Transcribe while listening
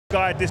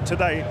Guide this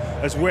today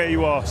as where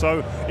you are.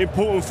 So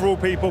important for all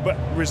people, but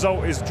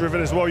result is driven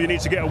as well. You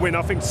need to get a win.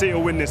 I think City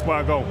will win this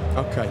by a goal.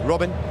 Okay,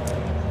 Robin?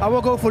 I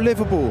will go for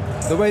Liverpool.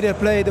 The way they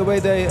play, the way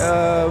they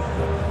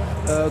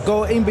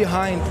go in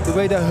behind, the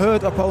way they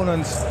hurt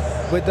opponents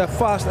with their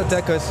fast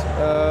attackers,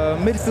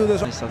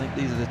 midfielders. I think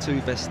these are the two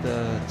best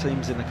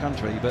teams in the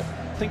country, but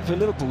I think for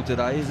Liverpool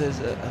today there's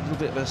a little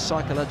bit of a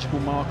psychological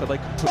marker they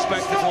can put.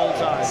 Respect at all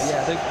times.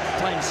 Yeah, they're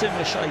playing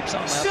similar shapes,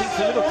 aren't they? I think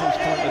from Liverpool's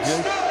point of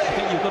view, I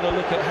think you've got to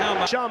look at how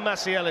much. Sian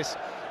Massey-Ellis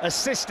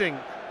assisting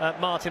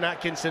Martin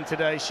Atkinson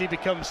today. She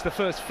becomes the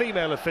first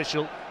female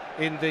official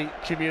in the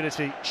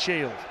Community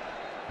Shield.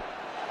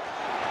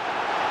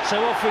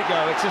 So off we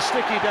go. It's a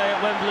sticky day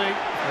at Wembley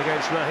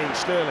against Raheem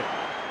Sterling.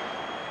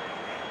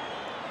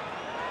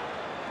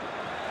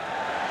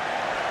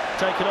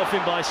 Taken off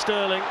him by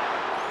Sterling.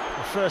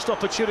 The first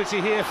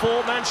opportunity here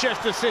for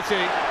Manchester City,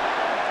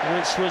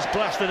 which was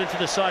blasted into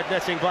the side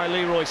netting by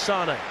Leroy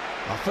Sané.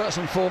 Well, first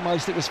and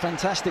foremost, it was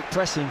fantastic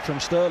pressing from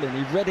Sterling.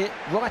 He read it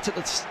right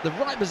at the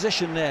right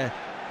position there.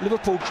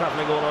 Liverpool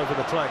travelling all over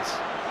the place.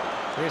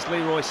 Here's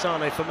Leroy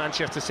Sané for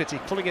Manchester City,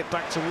 pulling it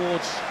back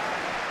towards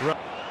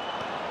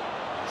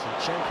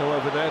Zinchenko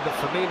over there, but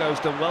Firmino's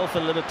done well for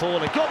Liverpool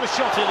and got the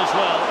shot in as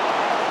well.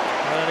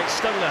 And it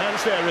stung the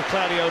hands there of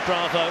Claudio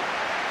Bravo.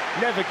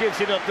 Never gives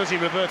it up, does he,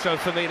 Roberto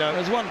Firmino?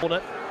 There's one corner.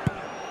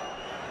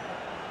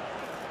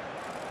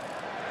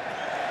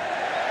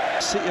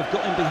 City have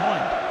got him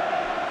behind.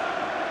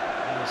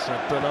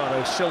 There's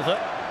Bernardo Silva.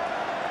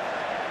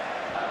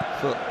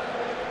 Foot.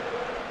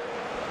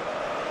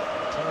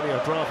 Claudio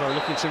Bravo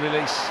looking to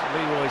release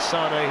Leroy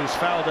Sané, who's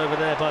fouled over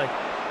there by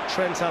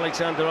Trent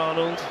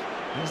Alexander-Arnold.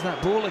 There's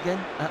that ball again,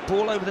 that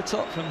ball over the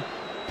top from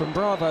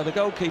Bravo, the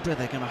goalkeeper.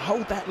 They're going to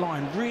hold that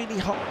line really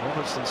hot.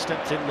 Robertson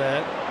stepped in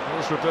there.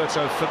 Here's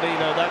Roberto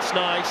Firmino, that's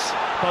nice.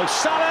 Mo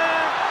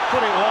Salah put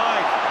it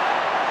wide.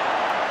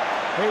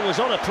 It was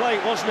on a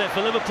plate, wasn't it,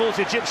 for Liverpool's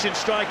Egyptian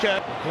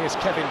striker. Here's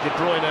Kevin De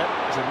Bruyne.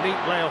 It's a neat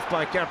layoff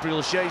by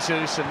Gabriel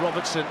Jesus, and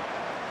Robertson,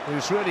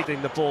 who's really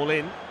getting the ball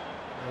in.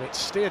 And it's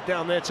steered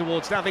down there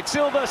towards David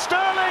Silva.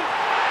 Sterling!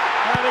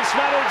 And it's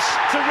managed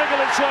to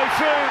wriggle its way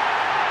through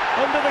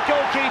under the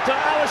goalkeeper,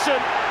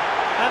 Alisson.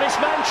 And it's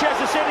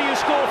Manchester City who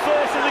score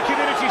first in the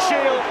Community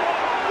Shield.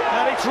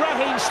 And it's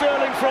Raheem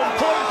Sterling from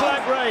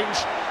point-blank range.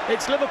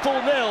 It's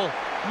Liverpool 0,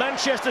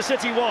 Manchester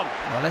City 1.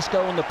 Well, let's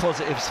go on the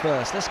positives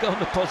first. Let's go on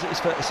the positives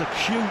first. It's a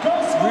cute,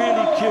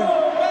 really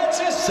cute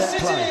set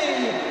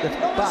play.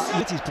 But from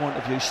City's point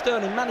of view,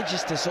 Sterling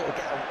manages to sort of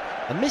get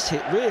a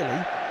miss-hit, really.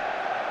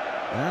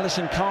 And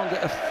Alisson can't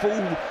get a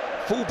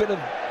full bit of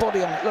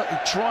body on it. Look, he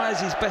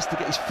tries his best to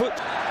get his foot.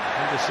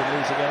 Henderson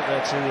losing out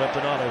there to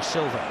Bernardo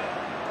Silva.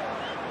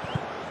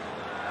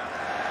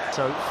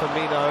 So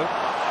Firmino,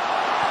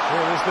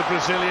 here is the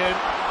Brazilian.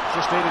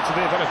 Just needed to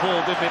be a better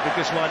ball, didn't it?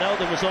 Because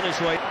Wijnaldum was on his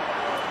way.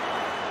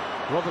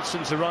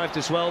 Robertson's arrived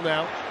as well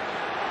now.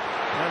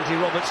 Andy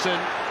Robertson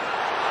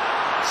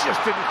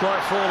just didn't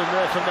quite fall in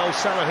there for Mo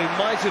Salah, who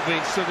might have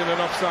been stood in an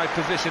offside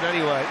position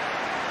anyway.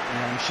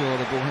 Yeah, I'm sure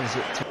the ball is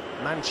it.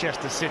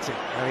 Manchester City,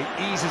 and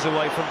he eases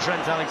away from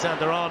Trent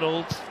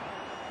Alexander-Arnold.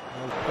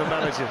 The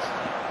managers.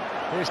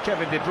 Here's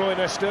Kevin De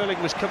Bruyne. Sterling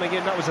was coming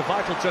in. That was a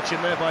vital touch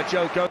in there by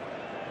Joe Gomez.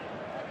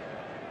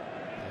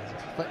 He's a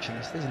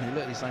perfectionist, isn't he?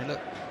 Look, he's saying,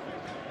 look,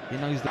 he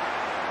knows that.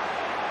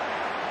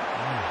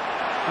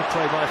 Good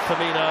play by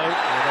Firmino,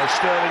 although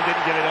Sterling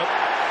didn't give it up.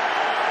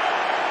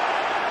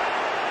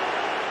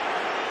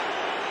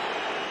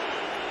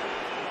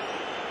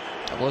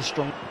 That was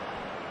strong.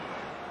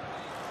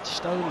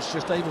 Stones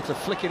just able to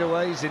flick it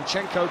away.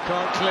 Zinchenko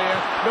can't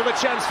clear. Another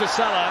chance for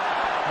Salah,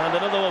 and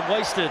another one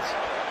wasted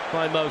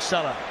by Mo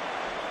Salah.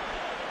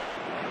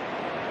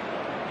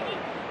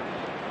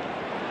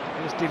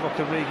 Here's Divock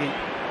Origi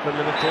from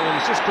Liverpool.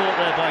 He's just caught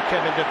there by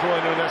Kevin De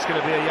Bruyne, and that's going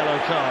to be a yellow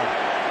card.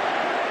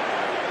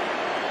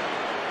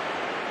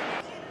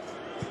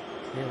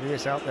 Here he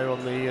is out there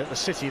on the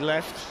City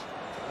left,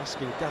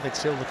 asking David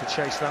Silva to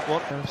chase that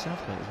one.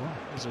 Southgate as well.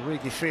 There's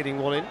Origi feeding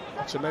one in.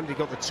 Otamendi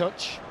got the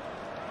touch.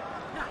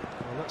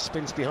 And that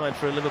spins behind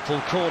for a Liverpool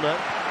corner.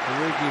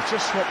 Origi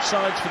just swapped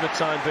sides for the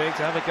time being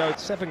to have a go.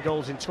 7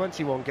 goals in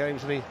 21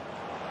 games, and he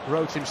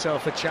wrote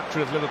himself a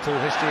chapter of Liverpool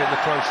history in the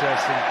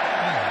process.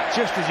 And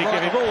just as you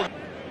give him all.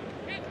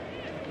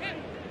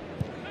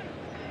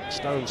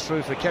 Stones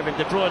through for Kevin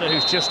De Bruyne,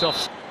 who's just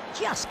off.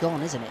 Just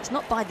gone, isn't it? It's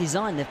not by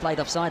design they've played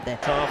offside there.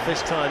 Half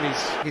this time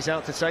he's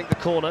out to take the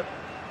corner.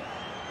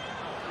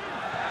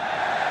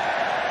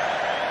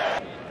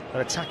 An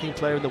attacking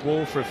player in the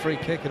wall for a free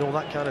kick and all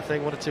that kind of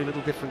thing. One or two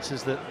little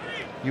differences that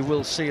you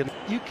will see. And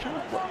you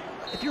can't.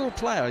 If you're a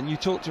player and you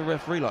talk to a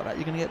referee like that,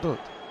 you're going to get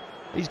booked.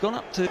 He's gone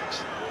up to.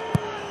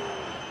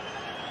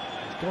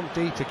 He's gone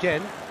deep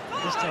again.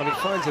 This time it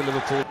finds a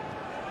Liverpool.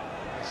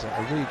 So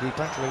Origi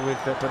battling with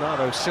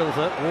Bernardo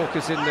Silva.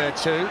 Walker's in there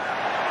too.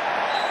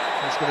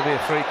 That's going to be a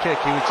free kick.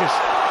 He was just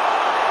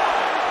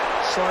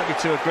slightly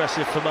too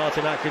aggressive for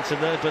Martin Atkinson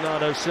there.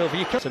 Bernardo Silva.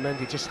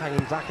 Otamendi just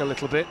hanging back a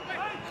little bit.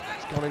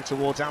 He's gone in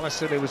towards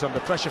Alisson, who was under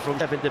pressure from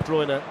Kevin De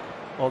Bruyne.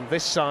 on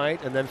this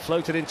side and then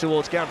floated in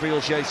towards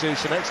Gabriel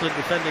Jesus. An excellent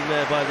defending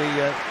there by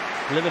the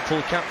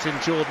Liverpool captain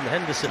Jordan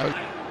Henderson.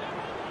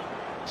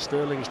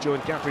 Sterling's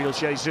joined Gabriel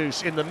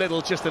Jesus in the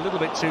middle, just a little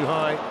bit too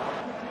high.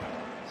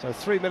 So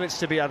 3 minutes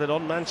to be added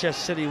on.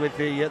 Manchester City with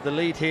the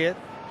lead here,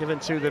 given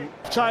to them.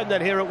 Time then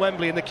here at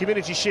Wembley in the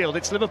Community Shield.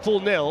 It's Liverpool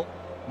 0,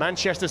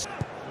 Manchester.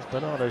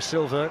 Bernardo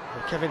Silva,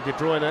 Kevin De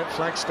Bruyne,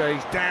 flag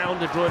stays down.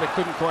 De Bruyne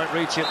couldn't quite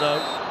reach it though.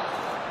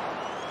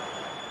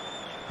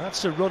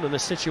 That's a run and a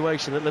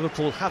situation that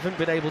Liverpool haven't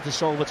been able to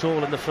solve at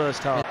all in the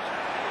first half.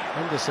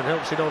 Henderson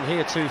helps it on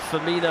here to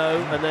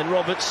Firmino, and then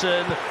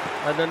Robertson,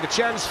 and then the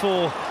chance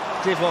for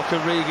Divock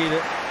Origi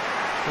that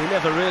he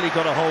never really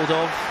got a hold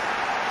of.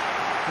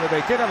 Well,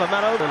 they did have a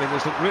man over. It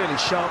was really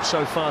sharp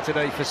so far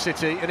today for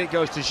City, and it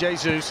goes to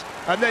Jesus,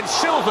 and then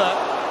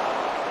Silva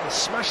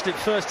smashed it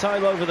first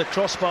time over the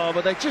crossbar,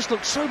 but they just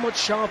look so much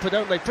sharper,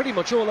 don't they? Pretty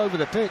much all over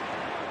the pitch.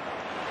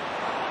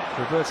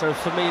 Roberto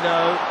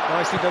Firmino,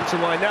 nicely done to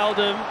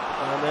Wijnaldum,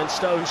 and then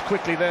Stones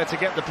quickly there to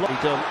get the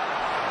block done.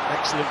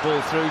 Excellent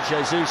ball through.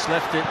 Jesus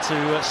left it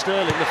to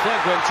Sterling. The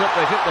flag went up,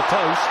 they hit the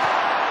post.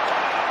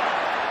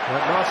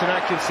 Martin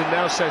Atkinson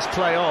now says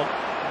play on.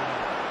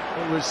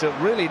 It was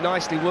really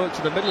nicely worked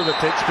to the middle of the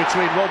pitch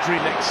between Rodri.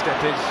 Next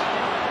step is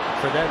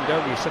for them,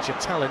 don't you? Such a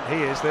talent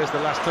he is. There's the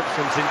last touch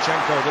from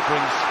Zinchenko that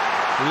brings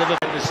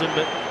Liverpool,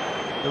 but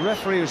the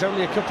referee was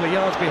only a couple of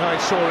yards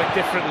behind, saw it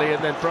differently,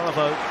 and then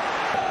bravo.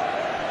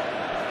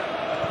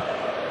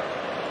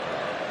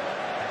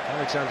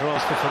 Alexander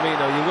asked for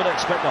Firmino. You would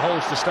expect the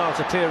holes to start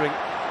appearing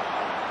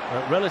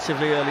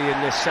relatively early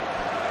in this set.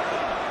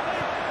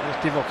 There's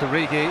Divock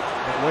Origi,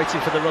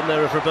 waiting for the run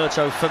there of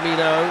Roberto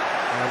Firmino,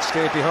 and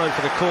steered behind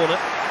for the corner.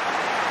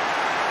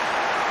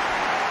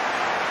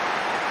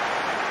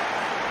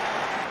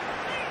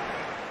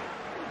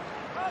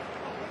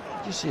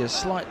 You see a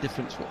slight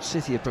difference what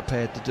City are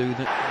prepared to do.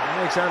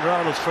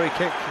 Alexander-Arnold's free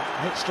kick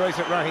hit straight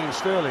at Raheem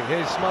Sterling.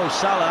 Here's Mo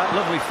Salah,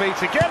 lovely feet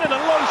again, and a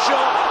low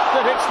shot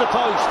that hits the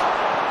post.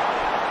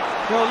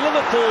 Well,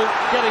 Liverpool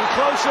getting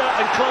closer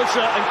and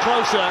closer and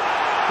closer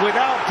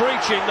without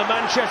breaching the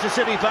Manchester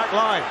City back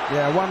line.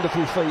 Yeah,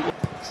 wonderful feet.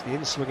 It's the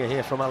in-swinger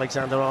here from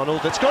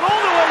Alexander-Arnold that's gone all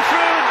the way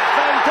through.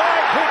 Van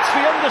Dijk hits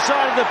the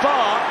underside of the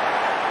bar.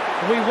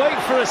 We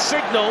wait for a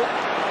signal.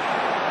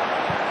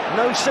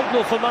 No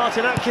signal for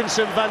Martin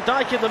Atkinson. Van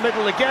Dijk in the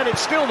middle again.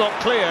 It's still not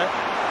clear.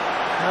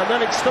 And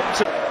then it's stuck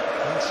to...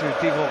 That's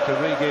Divock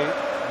Origi.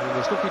 He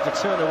was looking to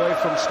turn away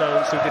from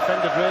Stones, who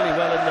defended really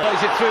well in there.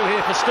 Plays it through here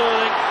for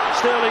Sterling.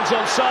 Sterling's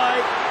onside.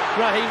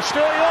 Raheem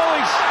Sterling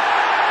always...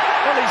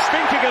 Well, he's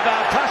thinking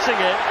about passing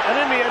it, and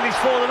in the end he's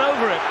fallen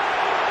over it.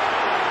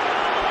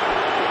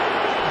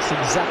 That's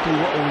exactly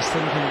what I was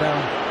thinking about.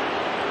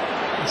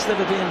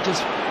 Instead of being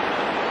just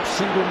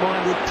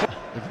single-minded...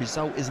 The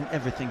result isn't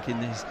everything in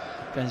these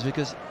games,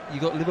 because you've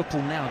got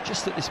Liverpool now,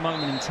 just at this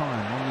moment in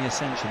time, on the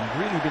ascension. They've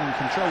really been in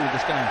control of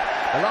this game.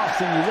 The last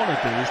thing you want to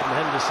do is...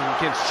 Henderson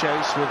gives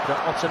chase with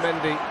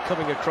Otamendi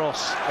coming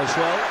across as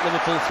well.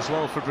 Liverpool as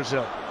well for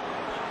Brazil.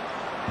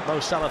 Mo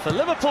Salah for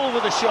Liverpool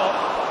with a shot.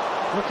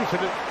 Looking for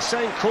the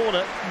same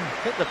corner.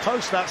 Hit the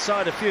post that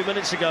side a few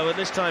minutes ago, and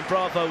this time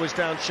Bravo was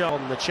down sharp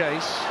on the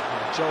chase.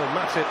 Joel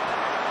Matip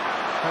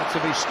had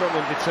to be strong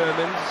and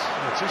determined,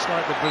 just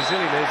like the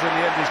Brazilian is. In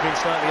the end, he's been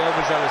slightly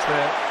overzealous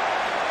there.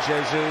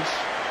 Jesus.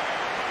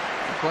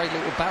 A great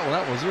little battle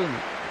that was, wasn't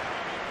it?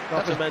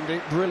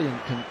 Otamendi.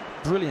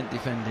 Brilliant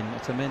defending,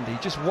 Otamendi.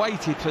 Just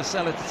waited for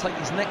Salah to take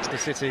his next... The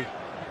City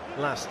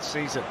last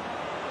season.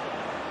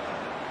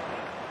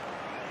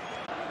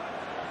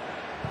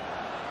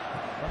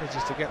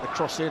 Manages to get the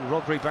cross in.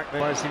 Rodri back there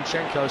by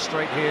Zinchenko,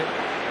 straight here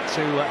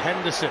to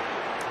Henderson,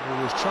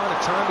 who was trying to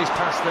time his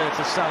pass there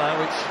to Salah,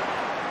 which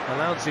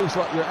allowed him... It was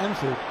like you're at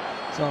Anfield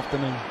this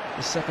afternoon,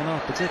 the second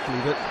half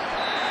particularly, but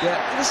yeah,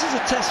 this is a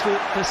test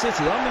for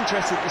City. I'm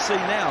interested to see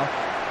now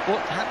what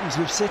happens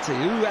with City.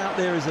 Who out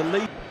there is a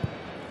lead?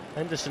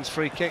 Henderson's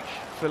free kick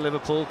for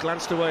Liverpool,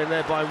 glanced away in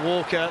there by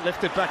Walker,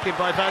 lifted back in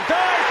by Van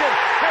Dijk, and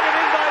headed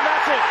in by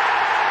Matip.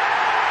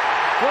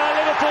 Well,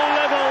 Liverpool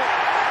level,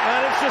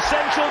 and it's the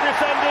central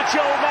defender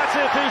Joel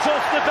Matip who's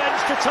off the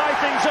bench to tie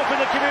things up in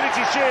the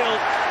Community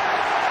Shield.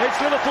 It's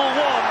Liverpool 1,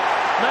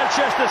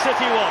 Manchester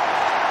City 1.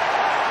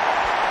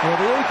 Well,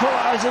 the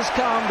equaliser's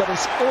come, but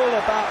it's all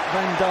about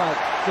Van Dijk.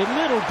 The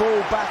little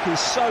ball back is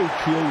so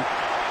cute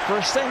for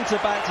a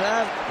centre-back to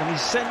have, and his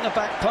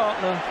centre-back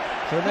partner.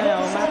 So now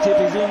Matip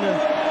is in the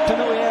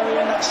penalty area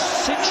in that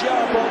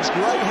 6-yard box.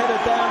 Great header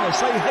down. They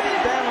say head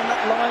it down on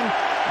that line.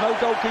 No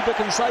goalkeeper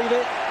can save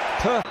it.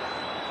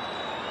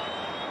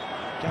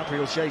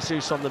 Gabriel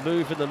Jesus on the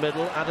move in the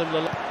middle. Adam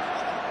Lallana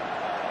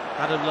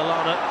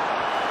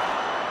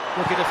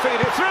looking to feed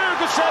it through.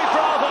 Good save,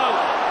 Bravo,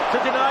 to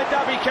deny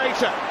Naby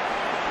Keita.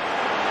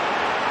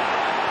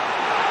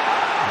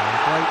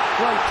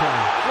 Great play.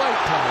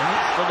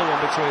 Another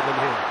one between them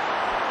here.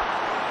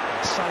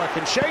 Salah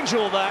can change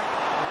all that.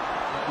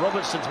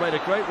 Robertson's made a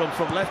great run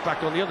from left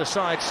back on the other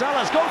side.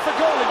 Salah's gone for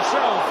goal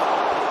himself.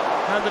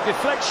 And the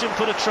deflection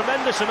put a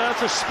tremendous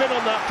amount of spin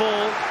on that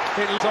ball.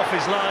 It was off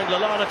his line.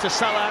 Lallana to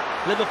Salah.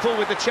 Liverpool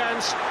with the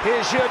chance.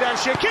 Here's Xherdan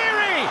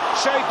Shaqiri.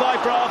 Saved by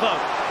Bravo.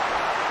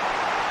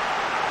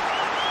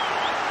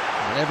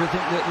 And everything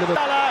that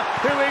Liverpool... Salah,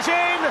 who is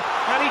in,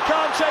 and he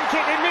can't take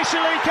it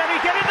initially. Can he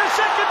get it the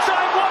second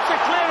time? What a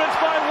clearance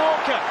by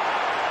Walker.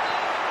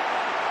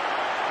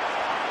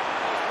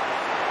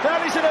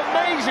 That is an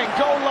amazing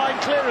goal line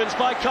clearance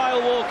by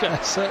Kyle Walker.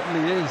 It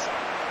certainly is.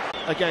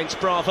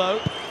 Against Bravo.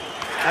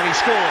 And he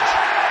scores.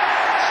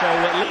 So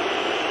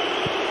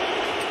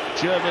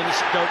Germans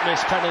don't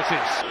miss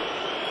penalties.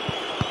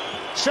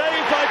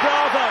 Saved by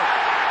Bravo.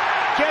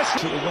 Guess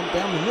It went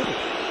down the middle.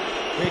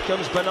 here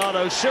comes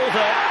Bernardo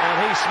Silva,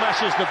 and he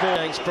smashes the ball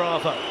against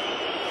Bravo.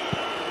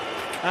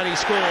 And he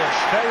scores.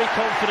 Very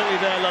confidently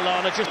there,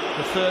 Lallana. Just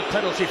the third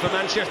penalty for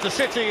Manchester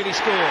City, and he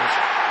scores.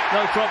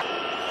 No problem.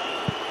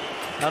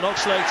 And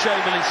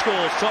Oxlade-Chamberlain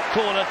scores. Top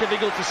corner,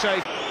 difficult to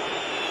save.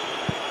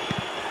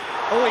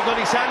 Oh, he got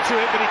his hand to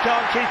it, but he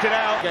can't keep it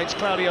out against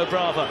Claudio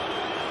Bravo.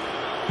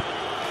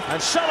 And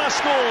Salah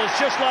scores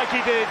just like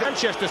he did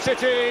Manchester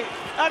City,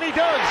 and he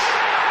does.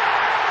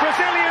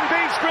 Brazilian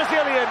beats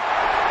Brazilian,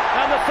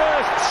 and the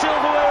first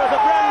silverware of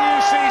the brand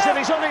new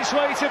season is on its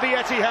way to the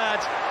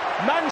Etihad.